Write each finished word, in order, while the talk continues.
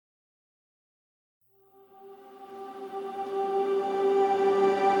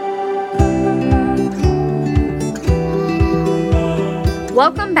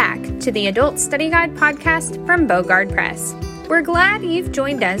Welcome back to the Adult Study Guide podcast from Bogard Press. We're glad you've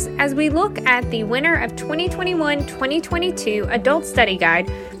joined us as we look at the winner of 2021-2022 Adult Study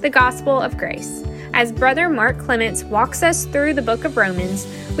Guide, The Gospel of Grace. As Brother Mark Clements walks us through the book of Romans,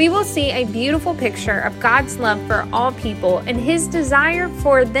 we will see a beautiful picture of God's love for all people and His desire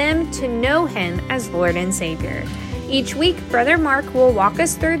for them to know Him as Lord and Savior. Each week, Brother Mark will walk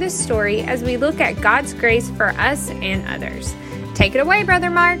us through this story as we look at God's grace for us and others. Take it away, Brother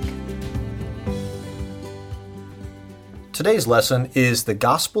Mark. Today's lesson is the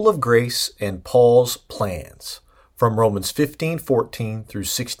Gospel of Grace and Paul's Plans, from Romans 15:14 through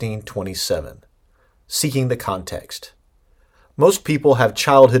 16:27. Seeking the context. Most people have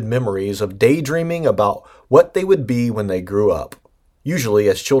childhood memories of daydreaming about what they would be when they grew up. Usually,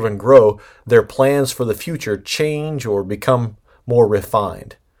 as children grow, their plans for the future change or become more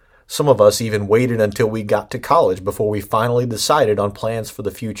refined. Some of us even waited until we got to college before we finally decided on plans for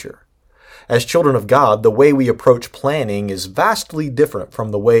the future. As children of God, the way we approach planning is vastly different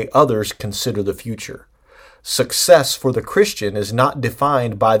from the way others consider the future. Success for the Christian is not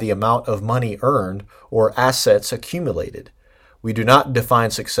defined by the amount of money earned or assets accumulated. We do not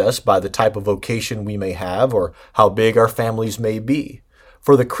define success by the type of vocation we may have or how big our families may be.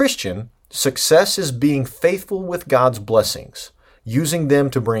 For the Christian, success is being faithful with God's blessings, using them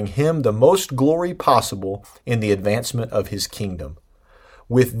to bring Him the most glory possible in the advancement of His kingdom.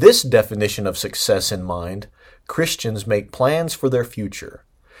 With this definition of success in mind, Christians make plans for their future.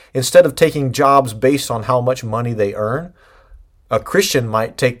 Instead of taking jobs based on how much money they earn, a Christian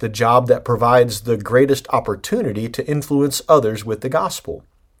might take the job that provides the greatest opportunity to influence others with the gospel.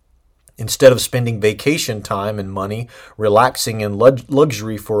 Instead of spending vacation time and money relaxing in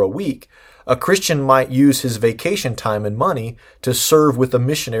luxury for a week, a Christian might use his vacation time and money to serve with a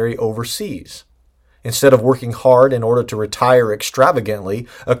missionary overseas. Instead of working hard in order to retire extravagantly,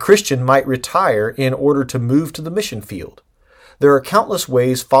 a Christian might retire in order to move to the mission field. There are countless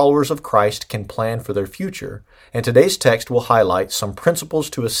ways followers of Christ can plan for their future, and today's text will highlight some principles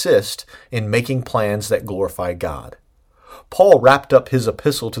to assist in making plans that glorify God. Paul wrapped up his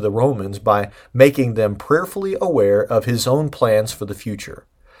epistle to the Romans by making them prayerfully aware of his own plans for the future.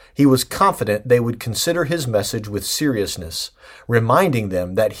 He was confident they would consider his message with seriousness, reminding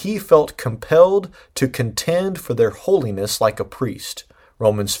them that he felt compelled to contend for their holiness like a priest.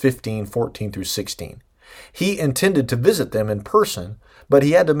 Romans 15:14 through 16. He intended to visit them in person, but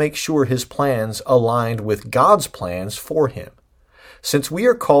he had to make sure his plans aligned with God's plans for him. Since we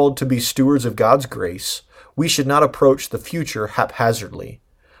are called to be stewards of God's grace, we should not approach the future haphazardly.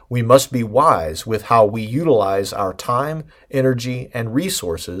 We must be wise with how we utilize our time, energy, and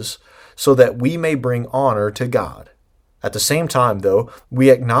resources so that we may bring honor to God. At the same time, though, we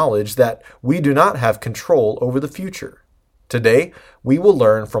acknowledge that we do not have control over the future. Today, we will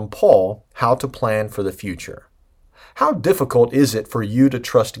learn from Paul how to plan for the future. How difficult is it for you to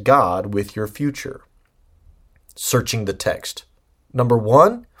trust God with your future? Searching the text. Number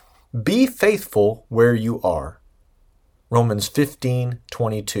 1, be faithful where you are. Romans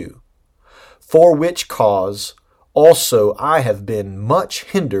 15:22. For which cause also I have been much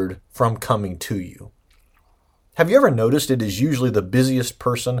hindered from coming to you. Have you ever noticed it is usually the busiest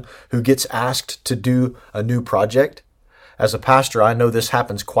person who gets asked to do a new project? As a pastor, I know this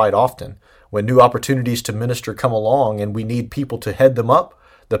happens quite often. When new opportunities to minister come along and we need people to head them up,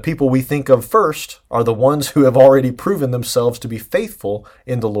 the people we think of first are the ones who have already proven themselves to be faithful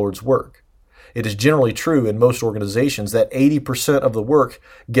in the Lord's work. It is generally true in most organizations that 80% of the work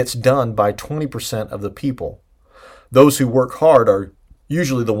gets done by 20% of the people. Those who work hard are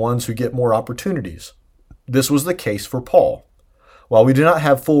usually the ones who get more opportunities. This was the case for Paul. While we do not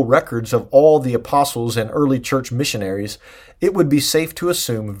have full records of all the apostles and early church missionaries, it would be safe to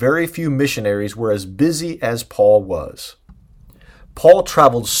assume very few missionaries were as busy as Paul was. Paul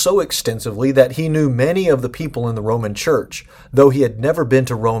traveled so extensively that he knew many of the people in the Roman church, though he had never been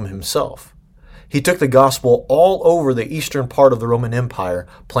to Rome himself. He took the gospel all over the eastern part of the Roman Empire,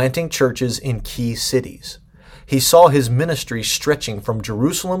 planting churches in key cities. He saw his ministry stretching from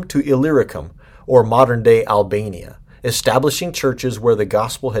Jerusalem to Illyricum, or modern-day Albania, establishing churches where the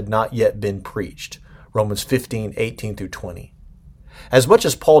gospel had not yet been preached. Romans 15:18 through 20. As much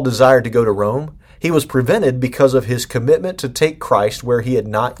as Paul desired to go to Rome, he was prevented because of his commitment to take Christ where he had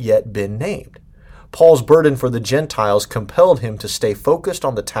not yet been named. Paul's burden for the Gentiles compelled him to stay focused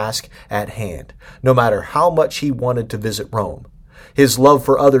on the task at hand, no matter how much he wanted to visit Rome. His love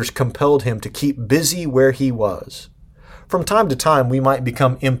for others compelled him to keep busy where he was. From time to time, we might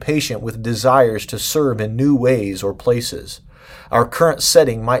become impatient with desires to serve in new ways or places. Our current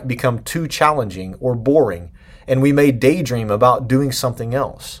setting might become too challenging or boring, and we may daydream about doing something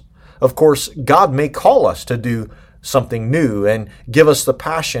else. Of course, God may call us to do something new and give us the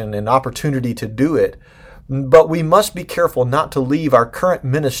passion and opportunity to do it, but we must be careful not to leave our current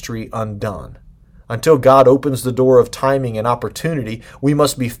ministry undone. Until God opens the door of timing and opportunity, we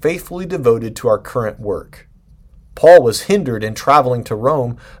must be faithfully devoted to our current work. Paul was hindered in traveling to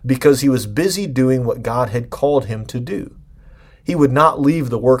Rome because he was busy doing what God had called him to do. He would not leave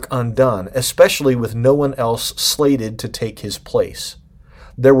the work undone, especially with no one else slated to take his place.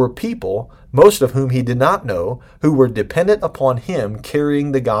 There were people, most of whom he did not know, who were dependent upon him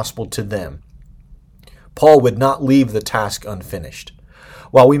carrying the gospel to them. Paul would not leave the task unfinished.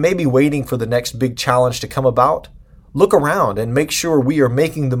 While we may be waiting for the next big challenge to come about, look around and make sure we are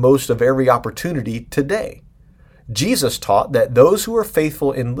making the most of every opportunity today. Jesus taught that those who are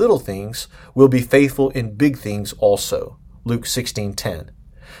faithful in little things will be faithful in big things also. Luke 16:10.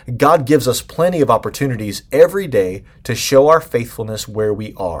 God gives us plenty of opportunities every day to show our faithfulness where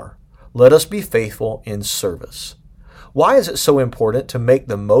we are. Let us be faithful in service. Why is it so important to make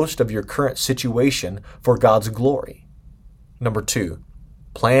the most of your current situation for God's glory? Number 2,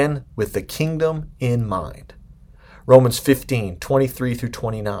 plan with the kingdom in mind. Romans 15:23 through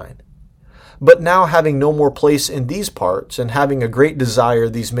 29. But now, having no more place in these parts, and having a great desire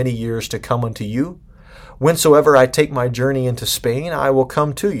these many years to come unto you, whensoever I take my journey into Spain, I will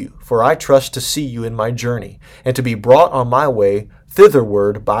come to you, for I trust to see you in my journey, and to be brought on my way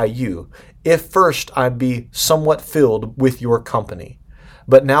thitherward by you, if first I be somewhat filled with your company.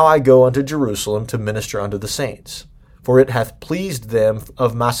 But now I go unto Jerusalem to minister unto the saints. For it hath pleased them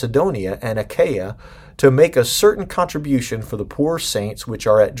of Macedonia and Achaia to make a certain contribution for the poor saints which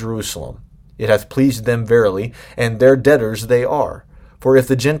are at Jerusalem. It hath pleased them verily, and their debtors they are. For if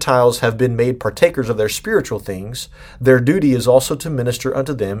the Gentiles have been made partakers of their spiritual things, their duty is also to minister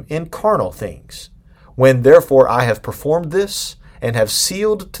unto them in carnal things. When therefore I have performed this, and have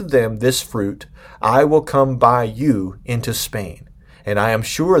sealed to them this fruit, I will come by you into Spain. And I am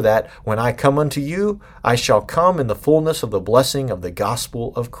sure that when I come unto you, I shall come in the fullness of the blessing of the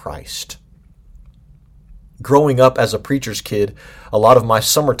gospel of Christ. Growing up as a preacher's kid, a lot of my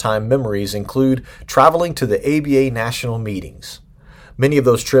summertime memories include traveling to the ABA national meetings. Many of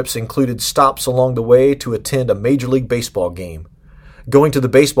those trips included stops along the way to attend a Major League Baseball game. Going to the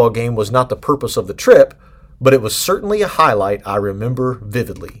baseball game was not the purpose of the trip, but it was certainly a highlight I remember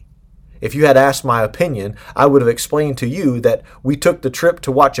vividly. If you had asked my opinion, I would have explained to you that we took the trip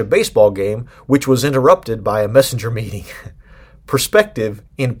to watch a baseball game, which was interrupted by a messenger meeting. Perspective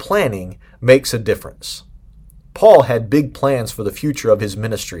in planning makes a difference. Paul had big plans for the future of his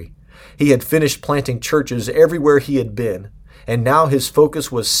ministry. He had finished planting churches everywhere he had been, and now his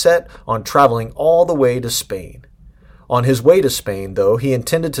focus was set on traveling all the way to Spain. On his way to Spain, though, he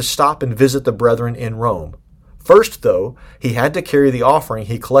intended to stop and visit the brethren in Rome. First, though, he had to carry the offering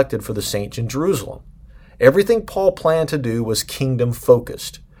he collected for the saints in Jerusalem. Everything Paul planned to do was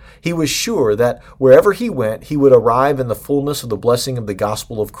kingdom-focused. He was sure that wherever he went, he would arrive in the fullness of the blessing of the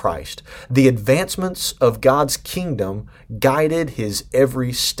gospel of Christ. The advancements of God's kingdom guided his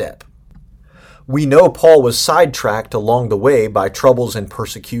every step. We know Paul was sidetracked along the way by troubles and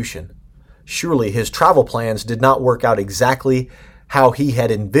persecution. Surely his travel plans did not work out exactly how he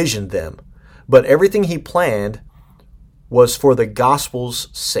had envisioned them, but everything he planned was for the gospel's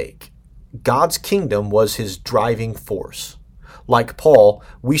sake. God's kingdom was his driving force. Like Paul,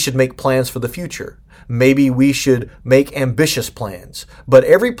 we should make plans for the future. Maybe we should make ambitious plans, but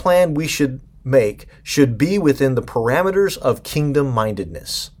every plan we should make should be within the parameters of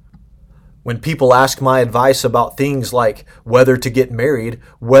kingdom-mindedness. When people ask my advice about things like whether to get married,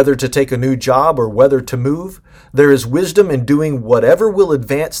 whether to take a new job, or whether to move, there is wisdom in doing whatever will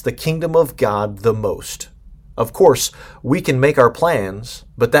advance the kingdom of God the most. Of course, we can make our plans,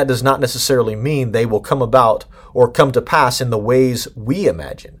 but that does not necessarily mean they will come about or come to pass in the ways we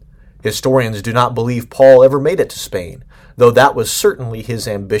imagine. Historians do not believe Paul ever made it to Spain, though that was certainly his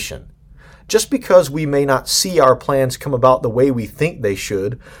ambition. Just because we may not see our plans come about the way we think they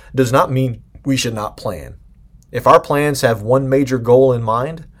should, does not mean we should not plan. If our plans have one major goal in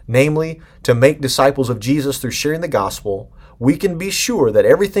mind, namely, to make disciples of Jesus through sharing the gospel, we can be sure that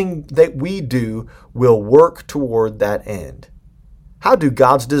everything that we do will work toward that end. How do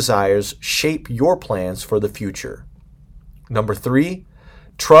God's desires shape your plans for the future? Number 3,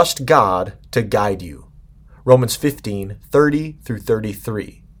 trust God to guide you. Romans 15:30 through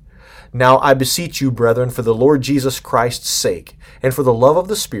 33. Now I beseech you, brethren, for the Lord Jesus Christ's sake, and for the love of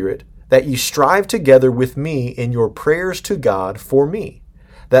the Spirit, that ye strive together with me in your prayers to God for me,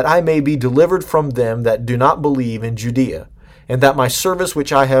 that I may be delivered from them that do not believe in Judea, and that my service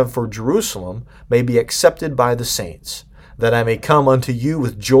which I have for Jerusalem may be accepted by the saints, that I may come unto you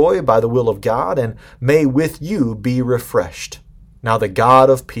with joy by the will of God, and may with you be refreshed. Now the God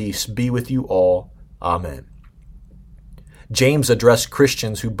of peace be with you all. Amen. James addressed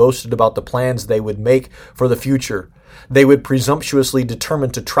Christians who boasted about the plans they would make for the future. They would presumptuously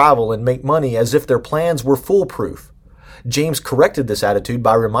determine to travel and make money as if their plans were foolproof. James corrected this attitude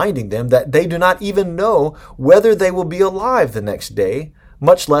by reminding them that they do not even know whether they will be alive the next day,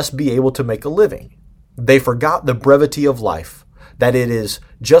 much less be able to make a living. They forgot the brevity of life, that it is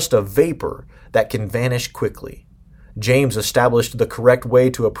just a vapor that can vanish quickly. James established the correct way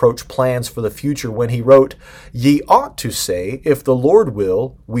to approach plans for the future when he wrote, "Ye ought to say, if the Lord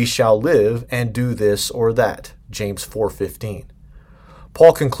will, we shall live and do this or that." James 4:15.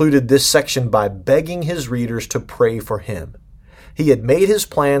 Paul concluded this section by begging his readers to pray for him. He had made his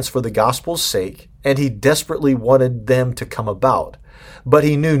plans for the gospel's sake, and he desperately wanted them to come about. But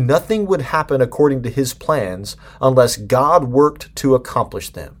he knew nothing would happen according to his plans unless God worked to accomplish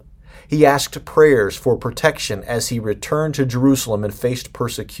them. He asked prayers for protection as he returned to Jerusalem and faced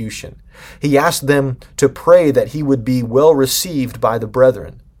persecution. He asked them to pray that he would be well received by the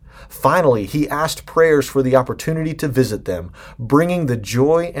brethren. Finally, he asked prayers for the opportunity to visit them, bringing the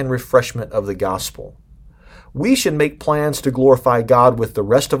joy and refreshment of the gospel. We should make plans to glorify God with the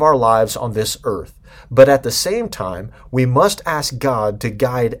rest of our lives on this earth, but at the same time, we must ask God to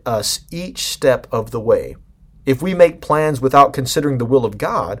guide us each step of the way. If we make plans without considering the will of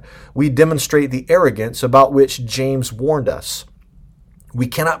God, we demonstrate the arrogance about which James warned us. We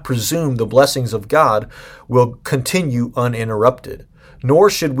cannot presume the blessings of God will continue uninterrupted,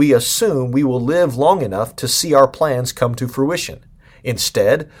 nor should we assume we will live long enough to see our plans come to fruition.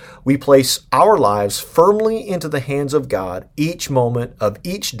 Instead, we place our lives firmly into the hands of God each moment of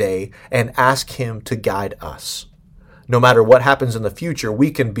each day and ask Him to guide us. No matter what happens in the future, we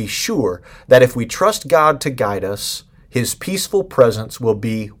can be sure that if we trust God to guide us, His peaceful presence will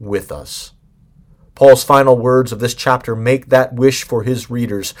be with us. Paul's final words of this chapter make that wish for his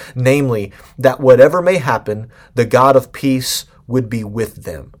readers, namely, that whatever may happen, the God of peace would be with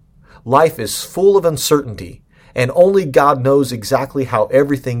them. Life is full of uncertainty, and only God knows exactly how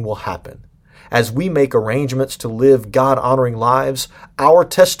everything will happen. As we make arrangements to live God-honoring lives, our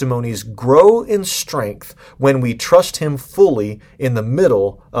testimonies grow in strength when we trust Him fully in the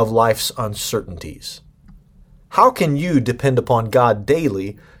middle of life's uncertainties. How can you depend upon God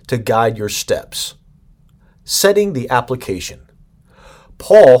daily to guide your steps? Setting the application.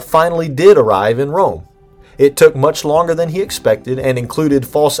 Paul finally did arrive in Rome. It took much longer than he expected and included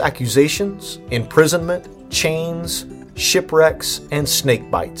false accusations, imprisonment, chains, shipwrecks, and snake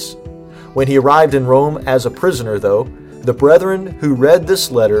bites. When he arrived in Rome as a prisoner, though, the brethren who read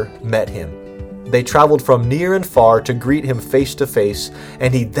this letter met him. They traveled from near and far to greet him face to face,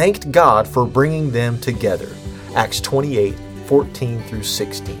 and he thanked God for bringing them together. Acts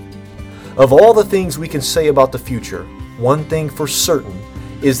 28:14-16. Of all the things we can say about the future, one thing for certain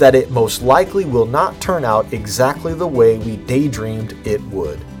is that it most likely will not turn out exactly the way we daydreamed it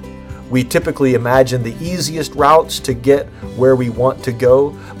would. We typically imagine the easiest routes to get where we want to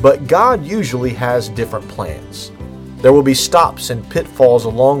go, but God usually has different plans. There will be stops and pitfalls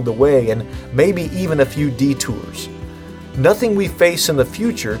along the way, and maybe even a few detours. Nothing we face in the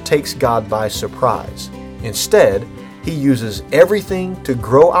future takes God by surprise. Instead, He uses everything to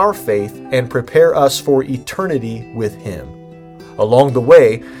grow our faith and prepare us for eternity with Him. Along the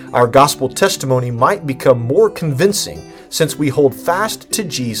way, our gospel testimony might become more convincing since we hold fast to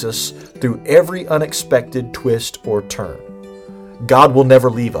Jesus through every unexpected twist or turn. God will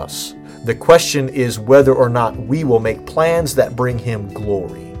never leave us. The question is whether or not we will make plans that bring Him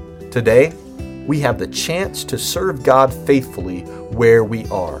glory. Today, we have the chance to serve God faithfully where we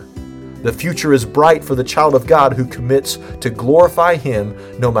are. The future is bright for the child of God who commits to glorify Him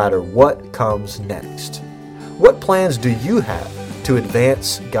no matter what comes next. What plans do you have to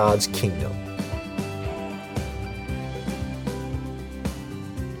advance God's kingdom?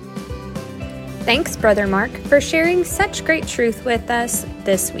 Thanks, Brother Mark, for sharing such great truth with us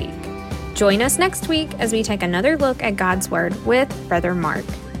this week. Join us next week as we take another look at God's Word with Brother Mark.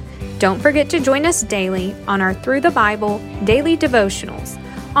 Don't forget to join us daily on our Through the Bible daily devotionals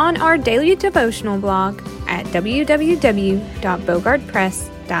on our daily devotional blog at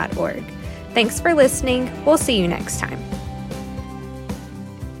www.bogardpress.org. Thanks for listening. We'll see you next time.